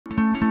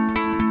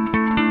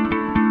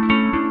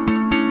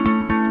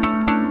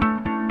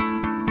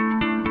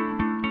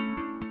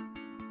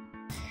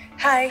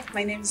Hi,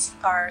 my name is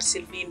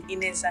Sylvine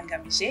Ineza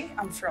Ngamije.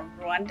 I'm from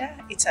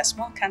Rwanda. It's a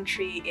small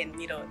country in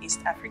Middle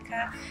East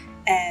Africa.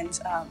 And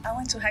I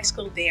went to high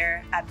school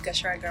there at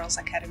Gashora Girls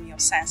Academy of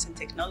Science and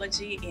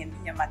Technology in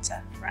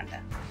Nyamata, Rwanda.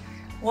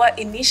 What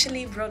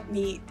initially brought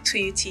me to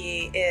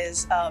UTA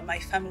is my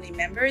family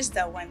members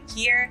that went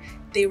here.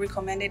 They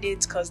recommended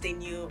it because they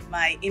knew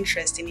my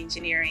interest in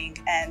engineering.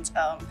 And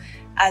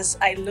as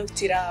I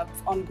looked it up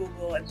on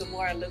Google, the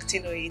more I looked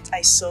into it,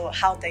 I saw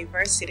how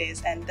diverse it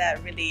is. And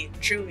that really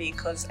drew me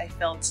because I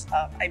felt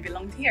I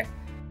belonged here.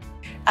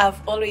 I've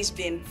always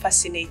been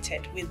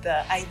fascinated with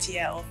the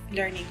idea of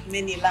learning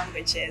many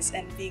languages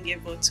and being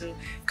able to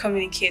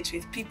communicate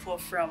with people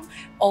from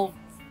all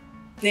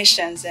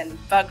nations and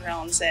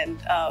backgrounds and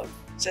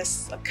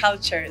just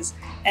cultures.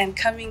 And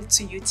coming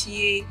to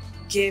UTA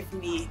gave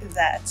me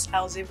that.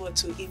 I was able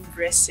to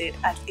embrace it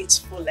at its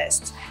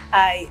fullest.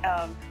 I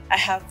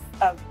have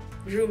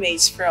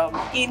roommates from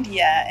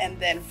India and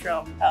then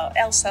from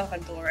El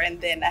Salvador,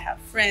 and then I have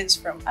friends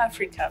from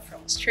Africa,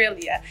 from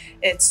Australia.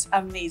 It's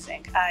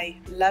amazing. I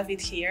love it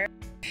here.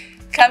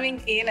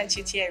 Coming in at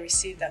UTA, I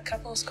received a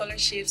couple of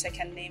scholarships. I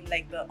can name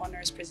like the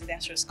Honors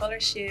Presidential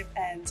Scholarship,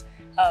 and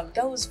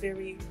that was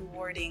very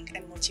rewarding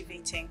and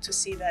motivating to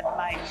see that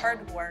my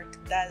hard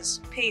work does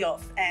pay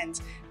off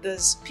and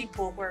there's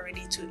people who are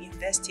ready to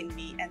invest in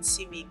me and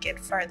see me get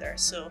further.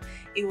 So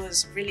it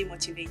was really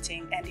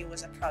motivating and it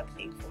was a proud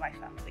thing for my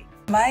family.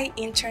 My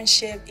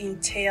internship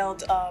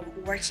entailed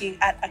working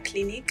at a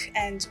clinic,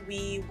 and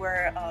we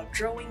were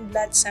drawing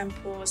blood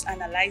samples,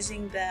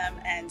 analyzing them,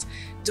 and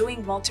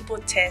doing multiple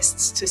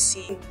tests to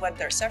see what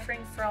they're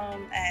suffering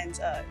from. And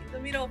in the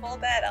middle of all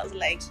that, I was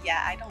like,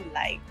 yeah, I don't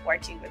like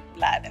working with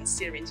blood and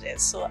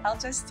syringes, so I'll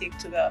just stick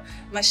to the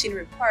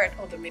machinery part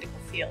of the medical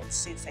field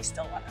since I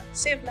still want to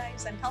save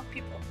lives and help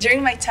people.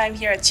 During my time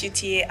here at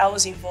UTA, I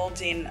was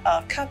involved in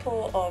a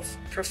couple of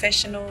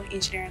professional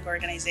engineering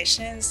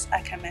organizations.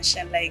 I can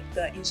mention like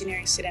the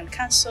Engineering Student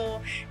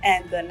Council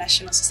and the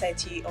National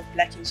Society of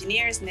Black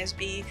Engineers,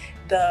 NSB,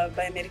 the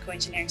Biomedical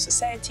Engineering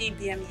Society,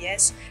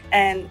 BMES,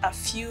 and a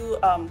few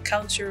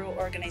cultural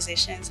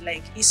organizations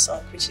like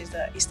ESOC, which is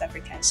the East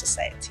African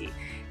Society.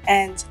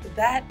 And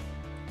that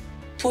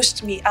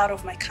pushed me out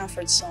of my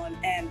comfort zone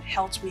and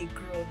helped me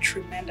grow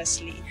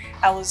tremendously.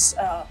 I was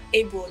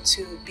able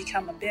to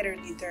become a better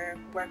leader,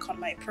 work on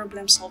my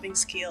problem-solving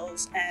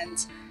skills,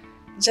 and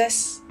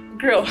just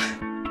grow.